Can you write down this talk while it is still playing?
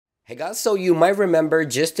Hey guys, so you might remember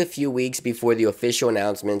just a few weeks before the official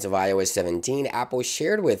announcements of iOS 17, Apple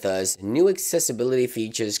shared with us new accessibility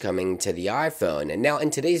features coming to the iPhone. And now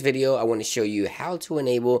in today's video, I want to show you how to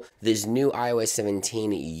enable this new iOS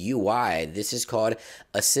 17 UI. This is called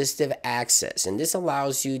Assistive Access, and this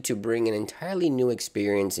allows you to bring an entirely new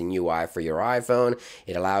experience in UI for your iPhone.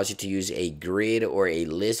 It allows you to use a grid or a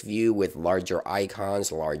list view with larger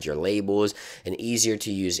icons, larger labels, an easier to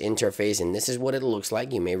use interface, and this is what it looks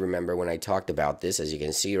like. You may remember when I talked about this. As you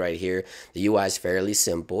can see right here, the UI is fairly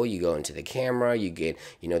simple. You go into the camera, you get,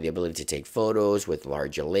 the ability to take photos with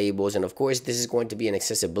larger labels, and of course, this is going to be an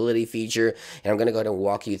accessibility feature, and I'm going to go ahead and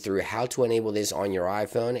walk you through how to enable this on your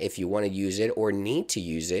iPhone. If you want to use it or need to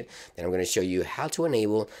use it, then I'm going to show you how to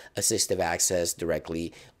enable assistive access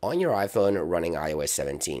directly on your iPhone running iOS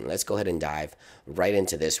 17. Let's go ahead and dive right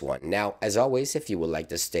into this one. Now, as always, if you would like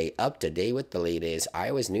to stay up to date with the latest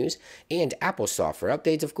iOS news and Apple software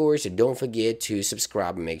updates, of course, don't forget to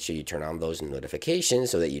subscribe and make sure you turn on those notifications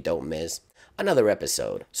so that you don't miss another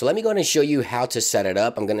episode. So let me go ahead and show you how to set it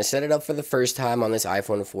up. I'm going to set it up for the first time on this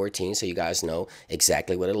iPhone 14 so you guys know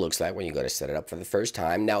exactly what it looks like when you go to set it up for the first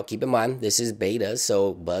time. Now keep in mind, this is beta,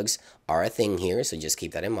 so bugs are a thing here, so just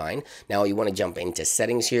keep that in mind. Now you want to jump into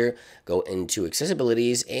settings here, go into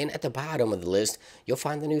accessibilities, and at the bottom of the list you'll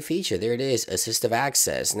find the new feature. There it is, assistive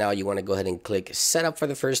access. Now you want to go ahead and click setup for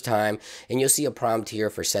the first time, and you'll see a prompt here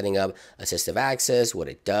for setting up assistive access, what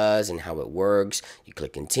it does and how it works. You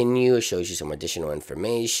click continue, it shows you some additional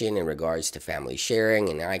information in regards to family sharing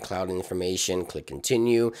and iCloud information. Click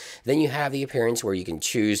continue. Then you have the appearance where you can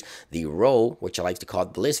choose the row, which I like to call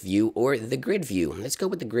the list view, or the grid view. Let's go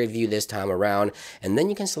with the grid view this time around, and then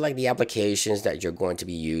you can select the applications that you're going to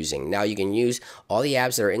be using. Now you can use all the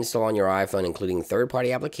apps that are installed on your iPhone, including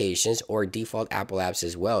third-party applications or default Apple apps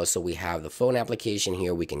as well. So we have the phone application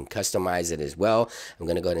here. We can customize it as well. I'm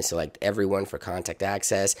going to go ahead and select everyone for contact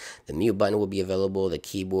access. The mute button will be available, the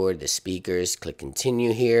keyboard, the speakers. Click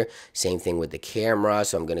continue here. Same thing with the camera,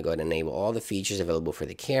 so I'm going to go ahead and enable all the features available for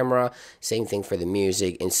the camera. Same thing for the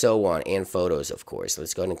music and so on, and photos, of course.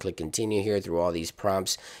 Let's go ahead and click continue here through all these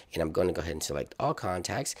prompts, and I'm going to go ahead and select all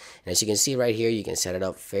contacts. And as you can see right here, you can set it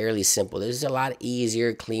up fairly simple. This is a lot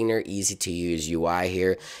easier, cleaner, easy to use UI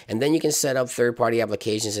here. And then you can set up third-party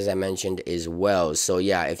applications, as I mentioned, as well. So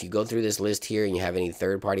yeah, if you go through this list here and you have any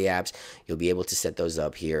third-party apps, you'll be able to set those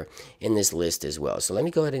up here in this list as well. So let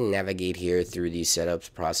me go ahead and navigate here through the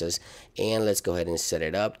setups process, and let's go ahead and set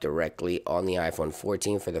it up directly on the iPhone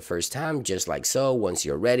 14 for the first time, just like so. Once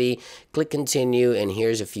you're ready, click continue, and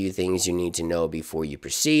here's a few things you need to know before you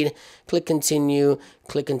proceed. Click continue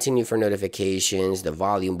for notifications, the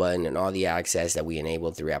volume button, and all the access that we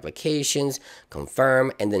enabled through applications.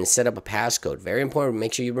 Confirm, and then set up a passcode. Very important,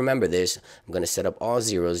 make sure you remember this. I'm going to set up all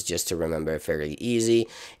zeros just to remember, fairly easy.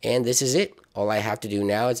 And this is it. All I have to do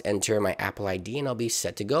now is enter my Apple ID and I'll be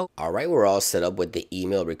set to go. All right, we're all set up with the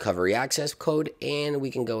email recovery access code, and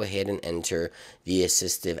we can go ahead and enter the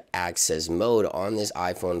assistive access mode on this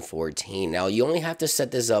iPhone 14. Now, you only have to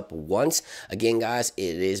set this up once. Again, guys,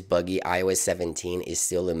 it is buggy. iOS 17 is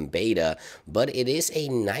still in beta, but it is a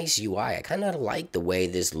nice UI. I kind of like the way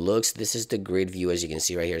this looks. This is the grid view. As you can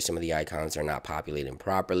see right here, some of the icons are not populating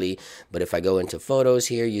properly, but if I go into photos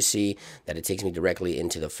here, you see that it takes me directly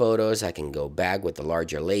into the photos. I can go back with the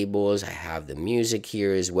larger labels. I have the music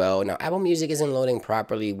here as well. Now, Apple Music isn't loading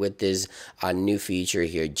properly with this new feature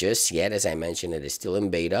here just yet. As I mentioned, it is still in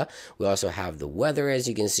beta. We also have the weather, as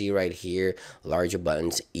you can see right here, larger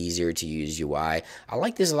buttons, easier to use UI. I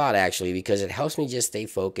like this a lot, actually, because it helps me just stay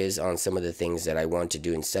focused on some of the things that I want to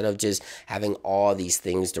do instead of just having all these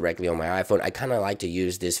things directly on my iPhone. I kind of like to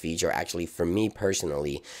use this feature, actually, for me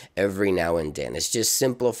personally, every now and then. It's just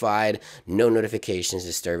simplified, no notifications,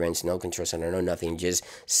 disturbance, no control center, no nothing, just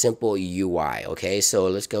simple UI. Okay, so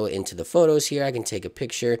let's go into the photos here. I can take a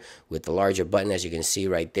picture with the larger button, as you can see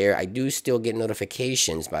right there. I do still get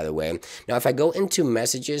notifications, by the way. Now, if I go into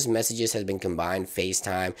messages has been combined,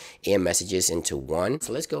 FaceTime and messages into one.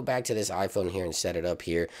 So let's go back to this iPhone here and set it up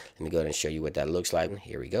here. Let me go ahead and show you what that looks like.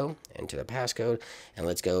 Here we go. Enter the passcode, and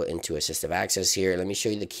let's go into assistive access here. Let me show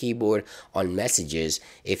you the keyboard on messages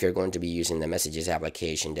if you're going to be using the messages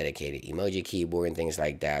application, dedicated emoji keyboard and things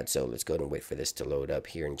like that. So let's go ahead and wait for this to load up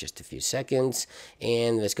here in just a few seconds.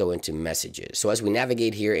 And let's go into messages. So as we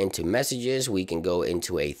navigate here into messages, we can go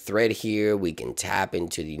into a thread here. We can tap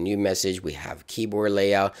into the new message. We have keyboard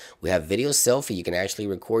layout. We have video selfie. You can actually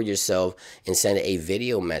record yourself and send a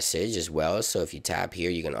video message as well. So if you tap here,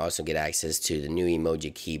 you can also get access to the new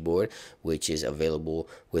emoji keyboard, which is available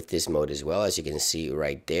with this mode as well, as you can see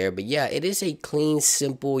right there. But yeah, it is a clean,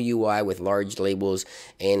 simple UI with large labels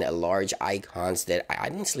and large icons that I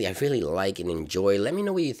really like and enjoy. Let me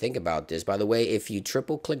know what you think about this. By the way, if you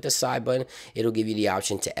triple click the side button, it'll give you the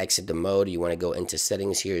option to exit the mode. You want to go into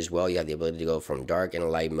settings here as well. You have the ability to go from dark and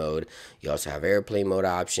light mode. You also have airplane mode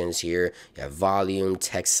options here. You have volume,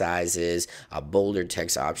 text sizes, bolder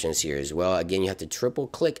text options here as well. Again, you have to triple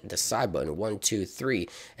click the side button, 1, 2, 3,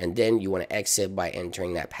 and then you want to exit by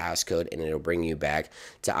entering that passcode, and it'll bring you back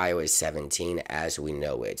to iOS 17 as we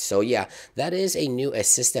know it. So yeah, that is a new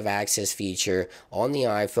assistive access feature on the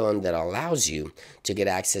iPhone that allows you to get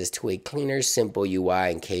access to a cleaner, simple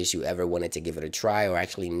UI in case you ever wanted to give it a try or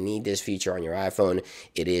actually need this feature on your iPhone.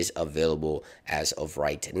 It is available as of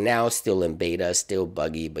right now, still in beta, still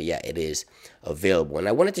buggy, but yeah, it is available. And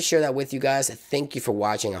I wanted to share that with you guys. Thank you for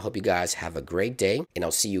watching. I hope you guys have a great day, and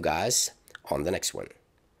I'll see you guys on the next one.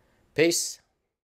 Peace.